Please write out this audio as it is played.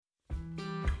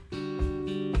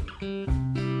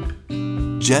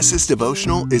Jess's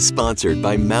devotional is sponsored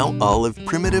by Mount Olive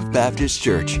Primitive Baptist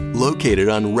Church, located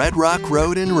on Red Rock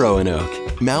Road in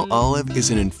Roanoke. Mount Olive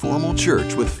is an informal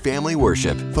church with family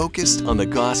worship focused on the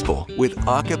gospel with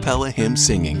a cappella hymn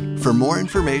singing. For more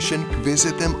information,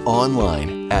 visit them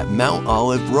online at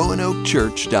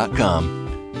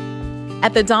mountoliveroanokechurch.com.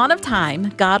 At the dawn of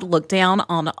time, God looked down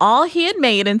on all he had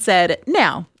made and said,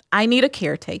 "Now, I need a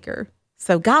caretaker."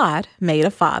 So God made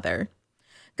a father.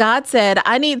 God said,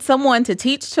 "I need someone to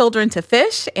teach children to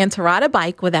fish and to ride a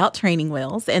bike without training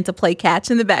wheels and to play catch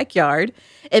in the backyard.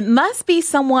 It must be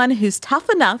someone who's tough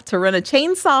enough to run a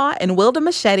chainsaw and wield a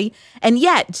machete and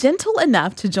yet gentle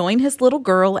enough to join his little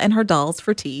girl and her dolls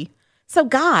for tea." So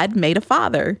God made a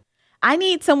father. "I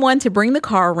need someone to bring the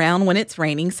car around when it's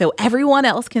raining so everyone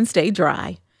else can stay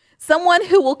dry. Someone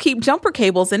who will keep jumper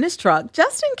cables in his truck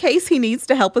just in case he needs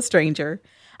to help a stranger.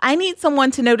 I need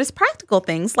someone to notice practical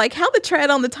things like how the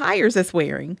tread on the tires is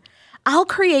wearing. I'll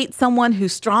create someone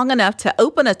who's strong enough to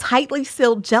open a tightly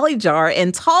sealed jelly jar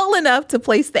and tall enough to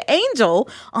place the angel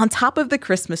on top of the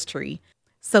Christmas tree."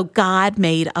 So God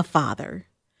made a father.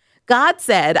 God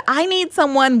said, "I need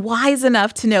someone wise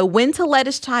enough to know when to let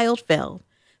his child fail.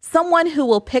 Someone who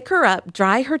will pick her up,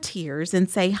 dry her tears, and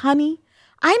say, 'Honey,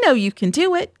 I know you can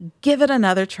do it. Give it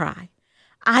another try.'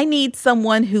 I need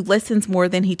someone who listens more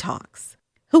than he talks,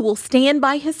 who will stand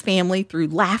by his family through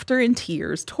laughter and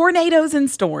tears, tornadoes and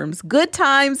storms, good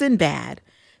times and bad.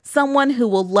 Someone who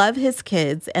will love his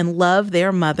kids and love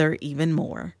their mother even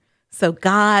more." So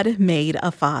God made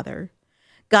a father.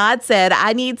 God said,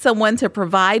 "I need someone to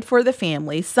provide for the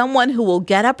family, someone who will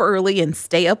get up early and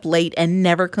stay up late and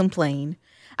never complain.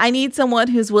 I need someone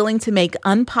who's willing to make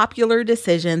unpopular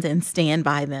decisions and stand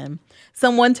by them,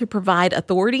 someone to provide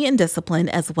authority and discipline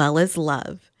as well as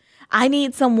love. I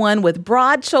need someone with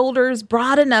broad shoulders,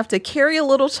 broad enough to carry a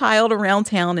little child around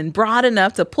town and broad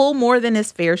enough to pull more than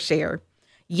his fair share.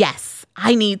 Yes,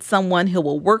 I need someone who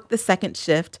will work the second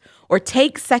shift or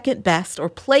take second best or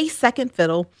play second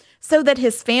fiddle so that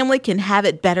his family can have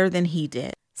it better than he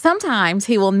did. Sometimes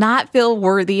he will not feel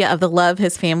worthy of the love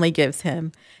his family gives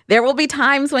him. There will be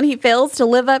times when he fails to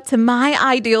live up to my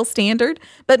ideal standard,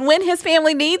 but when his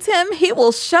family needs him, he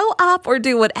will show up or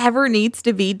do whatever needs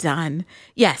to be done.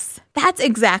 Yes, that's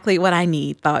exactly what I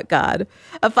need," thought God.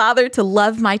 "A father to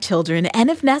love my children and,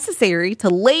 if necessary, to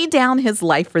lay down his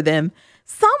life for them.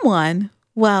 Someone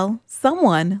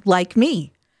like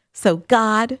me." So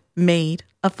God made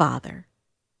a father.